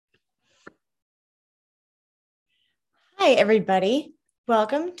Hi, everybody.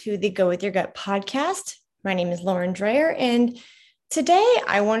 Welcome to the Go With Your Gut podcast. My name is Lauren Dreyer, and today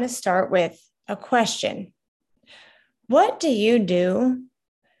I want to start with a question. What do you do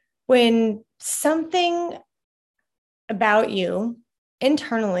when something about you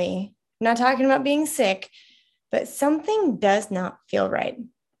internally, not talking about being sick, but something does not feel right?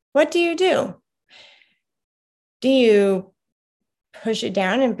 What do you do? Do you push it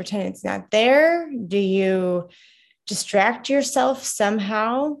down and pretend it's not there? Do you distract yourself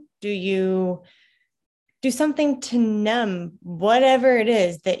somehow? Do you do something to numb whatever it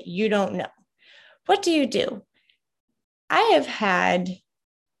is that you don't know? What do you do? I have had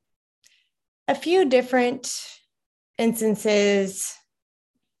a few different instances.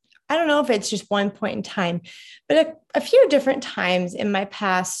 I don't know if it's just one point in time, but a few different times in my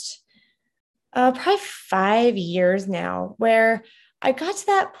past, probably 5 years now, where I got to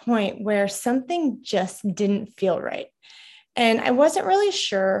that point where something just didn't feel right. And I wasn't really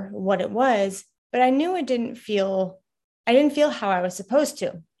sure what it was, but I knew I didn't feel how I was supposed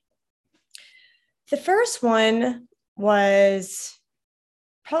to. The first one was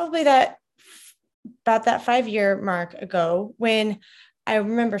probably about that 5 year mark ago, when I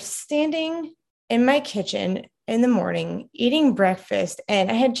remember standing in my kitchen in the morning, eating breakfast,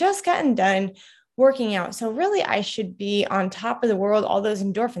 and I had just gotten done working out. So really I should be on top of the world, all those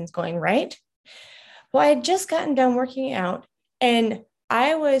endorphins going, right? Well, I had just gotten done working out, and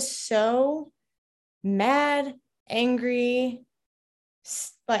I was so mad, angry,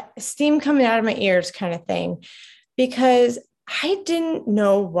 like steam coming out of my ears kind of thing, because I didn't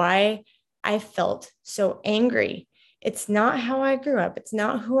know why I felt so angry. It's not how I grew up. It's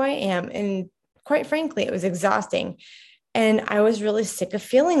not who I am. And quite frankly, it was exhausting. And I was really sick of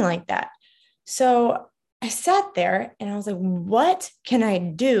feeling like that. So I sat there and I was like, what can I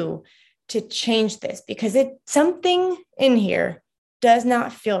do to change this? Because something in here does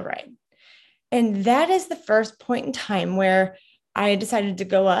not feel right. And that is the first point in time where I decided to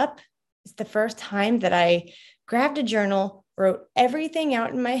go up. It's the first time that I grabbed a journal, wrote everything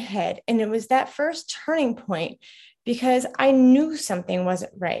out in my head. And it was that first turning point, because I knew something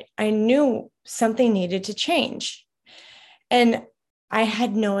wasn't right. I knew something needed to change. And I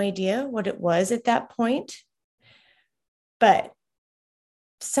had no idea what it was at that point, but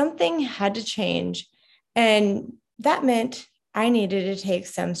something had to change. And that meant I needed to take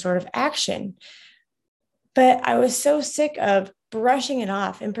some sort of action. But I was so sick of brushing it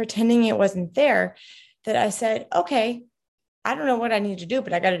off and pretending it wasn't there that I said, okay, I don't know what I need to do,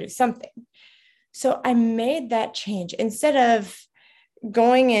 but I got to do something. So I made that change. Instead of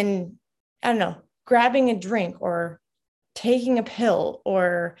going and, I don't know, grabbing a drink or taking a pill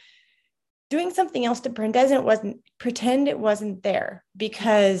or doing something else to pretend it wasn't there,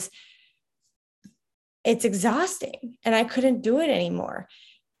 because it's exhausting and I couldn't do it anymore.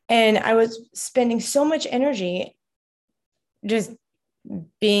 And I was spending so much energy just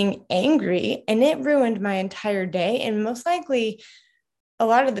being angry, and it ruined my entire day. And most likely a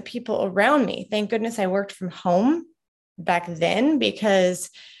lot of the people around me. Thank goodness I worked from home back then, because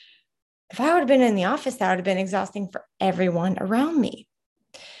if I would have been in the office, that would have been exhausting for everyone around me.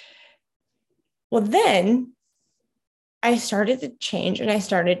 Well, then I started to change and I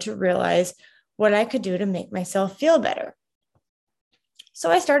started to realize what I could do to make myself feel better.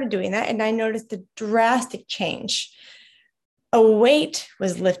 So I started doing that, and I noticed a drastic change. A weight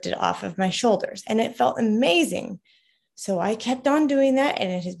was lifted off of my shoulders, and it felt amazing. So I kept on doing that,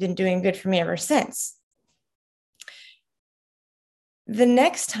 and it has been doing good for me ever since. The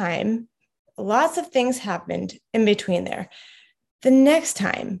next time, lots of things happened in between there. The next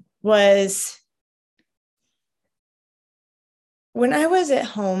time was when I was at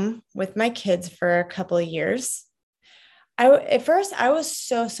home with my kids for a couple of years. At first, I was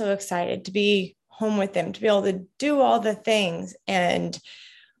so excited to be home with them, to be able to do all the things and,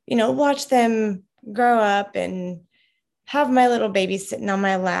 watch them grow up and have my little baby sitting on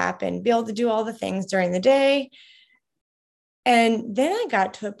my lap and be able to do all the things during the day. And then I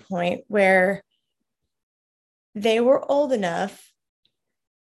got to a point where they were old enough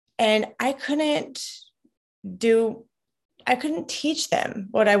and I couldn't teach them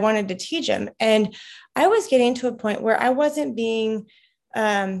what I wanted to teach them. And I was getting to a point where I wasn't being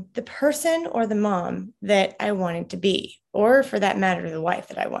the person or the mom that I wanted to be, or for that matter, the wife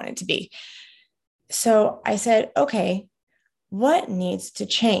that I wanted to be. So I said, okay, what needs to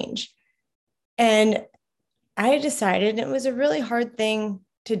change? And I decided, and it was a really hard thing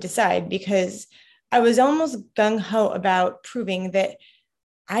to decide, because I was almost gung-ho about proving that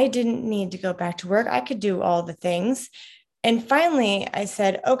I didn't need to go back to work. I could do all the things. And finally, I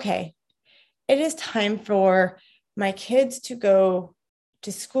said, okay, it is time for my kids to go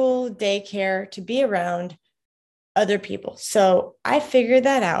to school, daycare, to be around other people. So I figured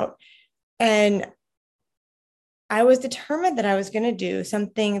that out. And I was determined that I was going to do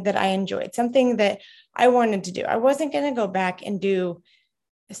something that I enjoyed, something that I wanted to do. I wasn't going to go back and do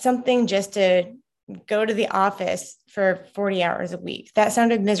something just to go to the office for 40 hours a week. That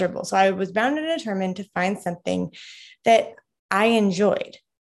sounded miserable. So I was bound and determined to find something that I enjoyed,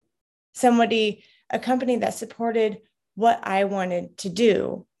 a company that supported what I wanted to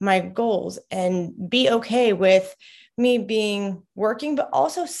do, my goals, and be okay with me being working, but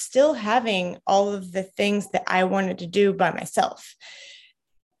also still having all of the things that I wanted to do by myself.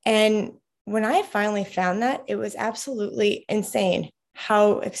 And when I finally found that, it was absolutely insane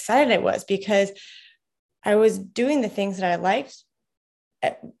how excited I was, because I was doing the things that I liked.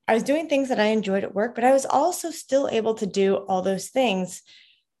 I was doing things that I enjoyed at work, but I was also still able to do all those things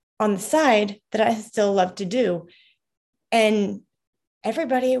on the side that I still love to do. And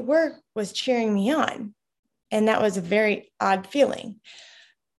everybody at work was cheering me on. And that was a very odd feeling.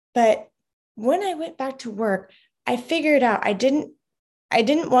 But when I went back to work, I figured out I didn't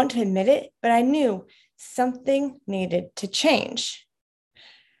want to admit it, but I knew something needed to change.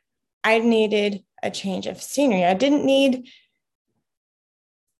 I needed a change of scenery. I didn't need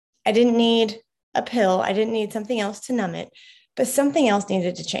a pill. I didn't need something else to numb it, but something else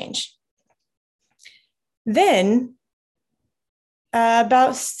needed to change. Then,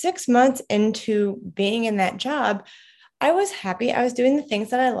 about 6 months into being in that job, I was happy. I was doing the things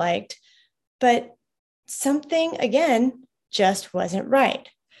that I liked, but something, again, just wasn't right.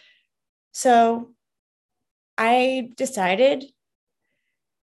 So I decided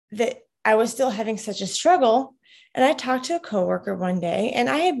that I was still having such a struggle. And I talked to a coworker one day, and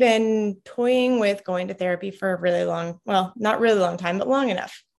I had been toying with going to therapy for a really long, well, not really long time, but long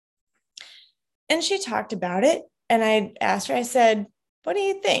enough. And she talked about it. And I asked her, I said, what do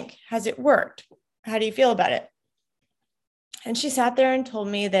you think? Has it worked? How do you feel about it? And she sat there and told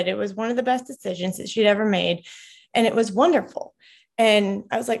me that it was one of the best decisions that she'd ever made. And it was wonderful. And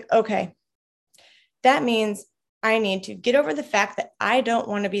I was like, okay, that means I need to get over the fact that I don't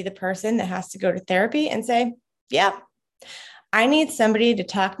want to be the person that has to go to therapy and say, yeah, I need somebody to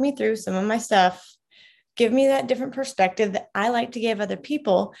talk me through some of my stuff, give me that different perspective that I like to give other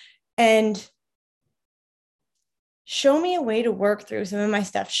people, and show me a way to work through some of my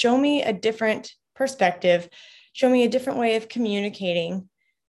stuff. Show me a different perspective. Show me a different way of communicating.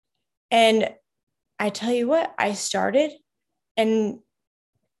 And I tell you what, I started, and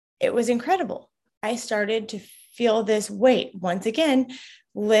it was incredible. I started to feel this weight once again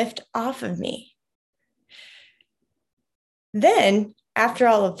lift off of me. Then, after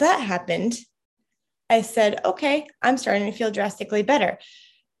all of that happened, I said, okay, I'm starting to feel drastically better.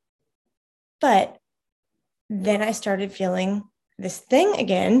 But then I started feeling this thing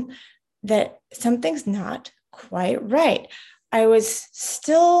again, that something's not quite right. I was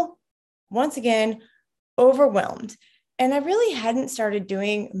still, once again, overwhelmed. And I really hadn't started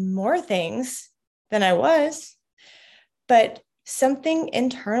doing more things than I was, but something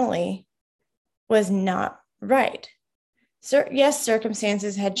internally was not right. So, yes,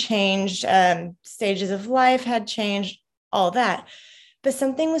 circumstances had changed, stages of life had changed, all that, but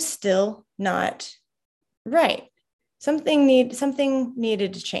something was still not right. Something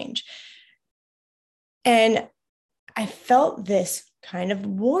needed to change. And I felt this kind of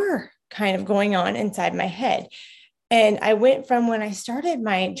war kind of going on inside my head. And I went from when I started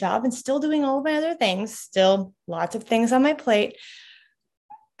my job and still doing all of my other things, still lots of things on my plate,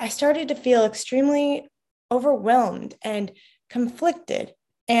 I started to feel extremely overwhelmed and conflicted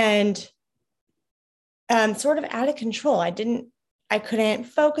and sort of out of control. I couldn't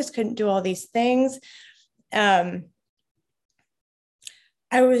focus, couldn't do all these things. My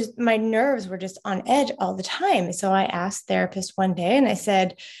nerves were just on edge all the time. So I asked therapist one day and I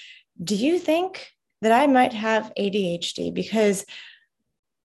said, do you think that I might have ADHD? Because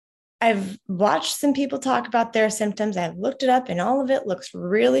I've watched some people talk about their symptoms. I've looked it up and all of it looks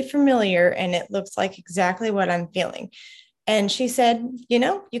really familiar and it looks like exactly what I'm feeling. And she said,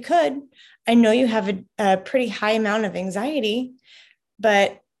 you could. I know you have a pretty high amount of anxiety,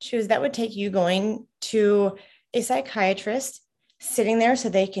 but that would take you going to a psychiatrist, sitting there so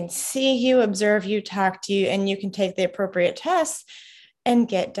they can see you, observe you, talk to you, and you can take the appropriate tests and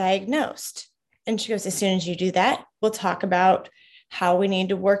get diagnosed. And she goes, as soon as you do that, we'll talk about how we need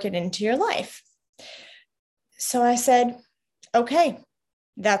to work it into your life. So I said, okay,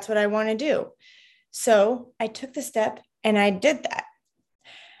 that's what I want to do. So I took the step and I did that.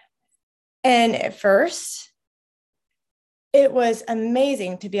 And at first, it was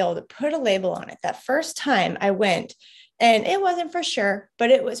amazing to be able to put a label on it. That first time I went, and it wasn't for sure,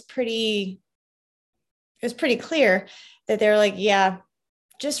 but it was pretty clear that they were like, yeah,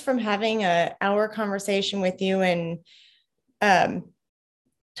 just from having an hour conversation with you and um,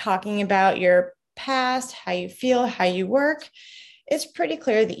 talking about your past, how you feel, how you work, it's pretty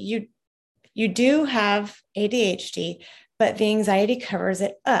clear that you do have ADHD, but the anxiety covers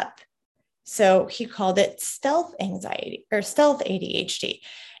it up. So he called it stealth anxiety or stealth ADHD.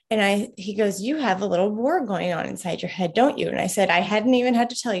 And he goes, you have a little war going on inside your head, don't you? And I said, I hadn't even had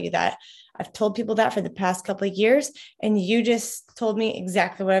to tell you that. I've told people that for the past couple of years. And you just told me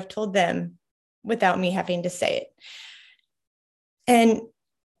exactly what I've told them without me having to say it.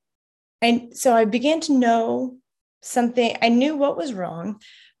 And so I began to know something. I knew what was wrong,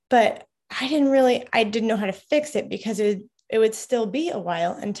 but I didn't know how to fix it because it would still be a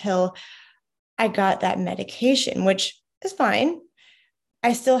while until I got that medication, which is fine.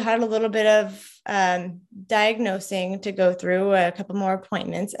 I still had a little bit of diagnosing to go through, a couple more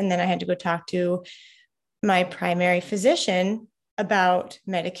appointments, and then I had to go talk to my primary physician about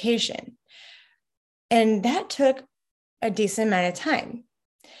medication. And that took a decent amount of time.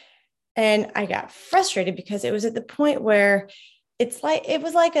 And I got frustrated because it was at the point where it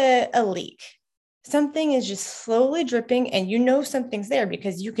was like a leak. Something is just slowly dripping, and you know something's there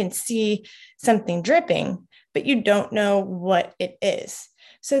because you can see something dripping, but you don't know what it is.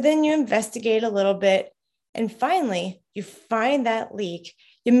 So then you investigate a little bit, and finally you find that leak.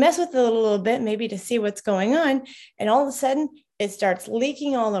 You mess with it a little bit, maybe to see what's going on, and all of a sudden it starts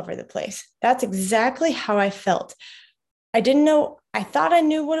leaking all over the place. That's exactly how I felt. I didn't know, I thought I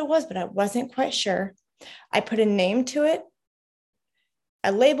knew what it was, but I wasn't quite sure. I put a name to it. I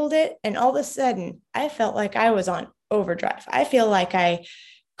labeled it, and all of a sudden I felt like I was on overdrive. I feel like I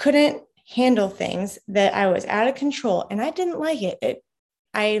couldn't handle things, that I was out of control, and I didn't like it.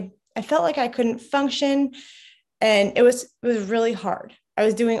 I felt like I couldn't function, and it was really hard. I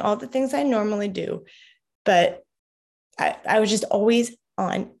was doing all the things I normally do, but I was just always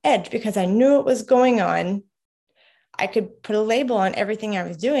on edge because I knew what was going on. I could put a label on everything I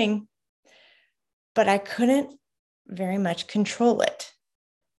was doing, but I couldn't very much control it,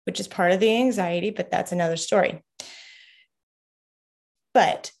 which is part of the anxiety, but that's another story.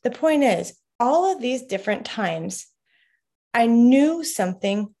 But the point is, all of these different times, I knew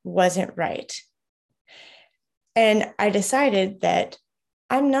something wasn't right. And I decided that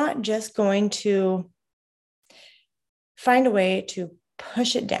I'm not just going to find a way to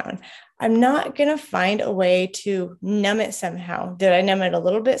push it down. I'm not going to find a way to numb it somehow. Did I numb it a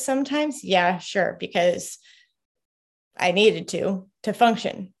little bit sometimes? Yeah, sure, because I needed to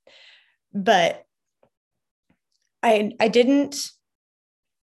function. But I didn't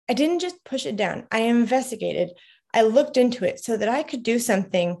just push it down. I investigated. I looked into it so that I could do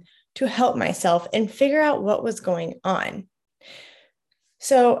something to help myself and figure out what was going on.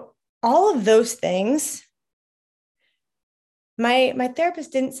 So all of those things, my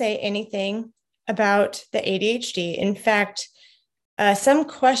therapist didn't say anything about the ADHD. In fact, some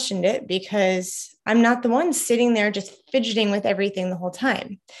questioned it because I'm not the one sitting there just fidgeting with everything the whole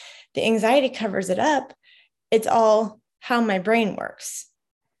time. The anxiety covers it up. It's all how my brain works.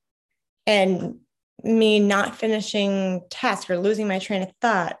 And me not finishing tasks or losing my train of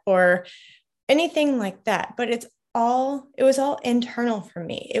thought or anything like that. But it was all internal for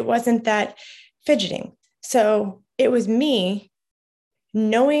me. It wasn't that fidgeting. So it was me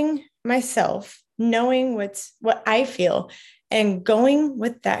knowing myself, knowing what I feel, and going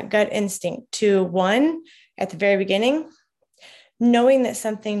with that gut instinct to, one, at the very beginning, knowing that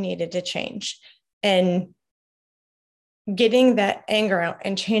something needed to change and getting that anger out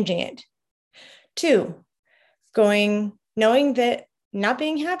and changing it. Two, knowing that, not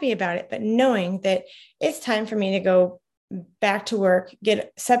being happy about it, but knowing that it's time for me to go back to work,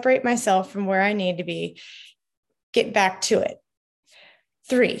 separate myself from where I need to be, get back to it.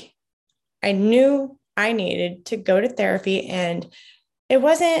 Three, I knew I needed to go to therapy, and it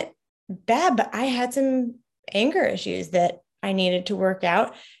wasn't bad, but I had some anger issues that I needed to work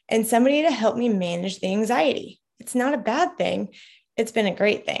out and somebody to help me manage the anxiety. It's not a bad thing. It's been a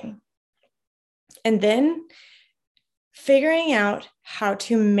great thing. And then figuring out how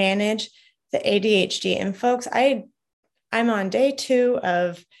to manage the ADHD. And folks, I'm on day 2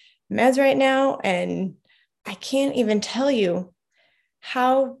 of meds right now, and I can't even tell you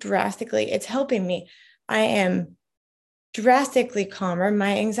how drastically it's helping me. I am drastically calmer.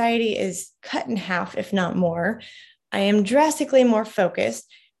 My anxiety is cut in half, if not more. I am drastically more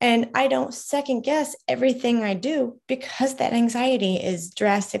focused, and I don't second guess everything I do because that anxiety is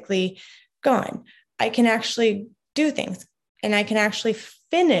drastically gone. I can actually do things. and I can actually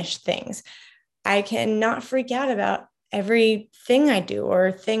finish things. I can not freak out about everything I do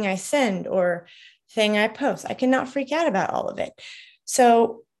or thing I send or thing I post. I cannot freak out about all of it.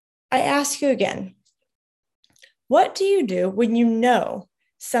 So I ask you again, what do you do when you know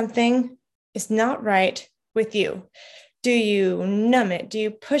something is not right with you? Do you numb it? Do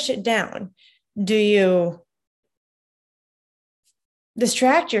you push it down? Do you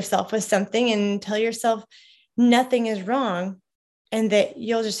distract yourself with something and tell yourself nothing is wrong and that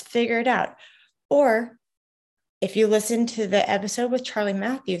you'll just figure it out? Or if you listen to the episode with Charlie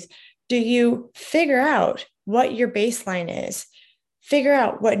Matthews, do you figure out what your baseline is? Figure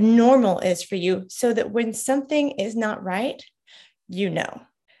out what normal is for you so that when something is not right, you know.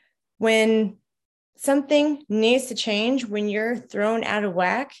 When something needs to change, when you're thrown out of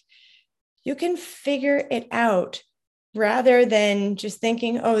whack, you can figure it out rather than just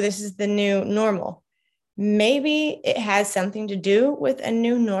thinking, oh, this is the new normal. Maybe it has something to do with a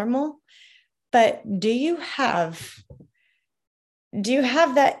new normal, but do you have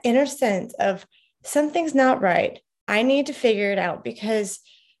that inner sense of something's not right? I need to figure it out, because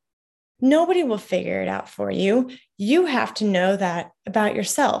nobody will figure it out for you. You have to know that about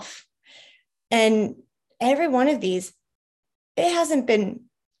yourself. And every one of these, it hasn't been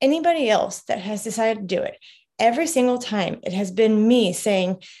anybody else that has decided to do it. Every single time it has been me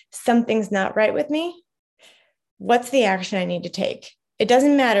saying something's not right with me. What's the action I need to take? It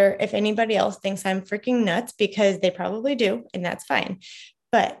doesn't matter if anybody else thinks I'm freaking nuts, because they probably do, and that's fine.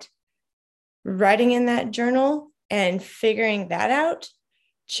 But writing in that journal and figuring that out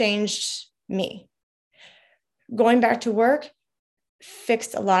changed me. Going back to work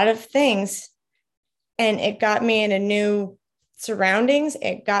fixed a lot of things, and it got me in a new surroundings.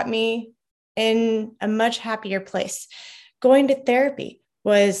 It got me in a much happier place. Going to therapy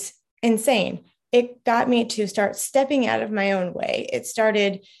was insane. It got me to start stepping out of my own way. It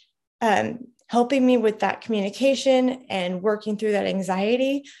started helping me with that communication and working through that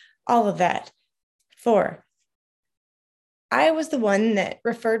anxiety, all of that. 4, I was the one that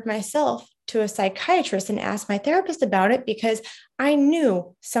referred myself to a psychiatrist and asked my therapist about it, because I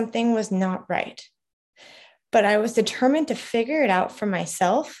knew something was not right. But I was determined to figure it out for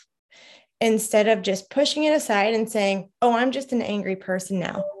myself instead of just pushing it aside and saying, oh, I'm just an angry person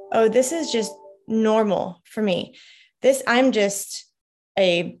now. Oh, this is just normal for me. I'm just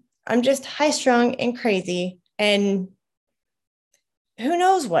high strung and crazy, and who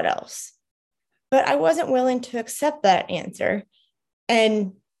knows what else. But I wasn't willing to accept that answer.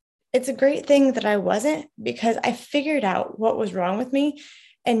 And it's a great thing that I wasn't, because I figured out what was wrong with me.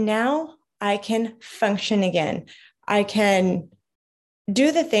 And now I can function again. I can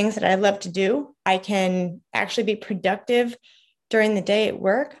do the things that I love to do. I can actually be productive during the day at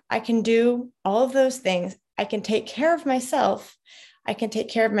work. I can do all of those things. I can take care of myself. I can take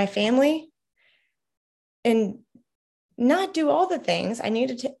care of my family and not do all the things. I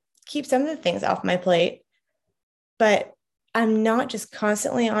need to keep some of the things off my plate, but I'm not just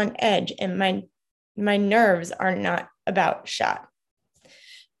constantly on edge, and my nerves are not about shot.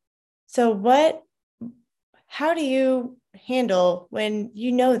 So how do you handle when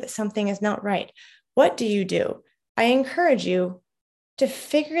you know that something is not right? What do you do? I encourage you to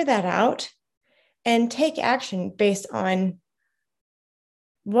figure that out and take action based on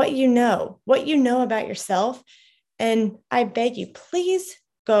what you know about yourself. And I beg you, please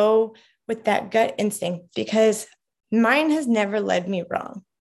go with that gut instinct, because mine has never led me wrong.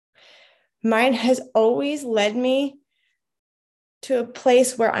 Mine has always led me to a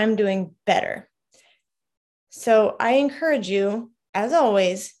place where I'm doing better. So I encourage you, as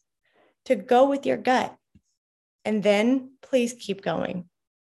always, to go with your gut, and then please keep going.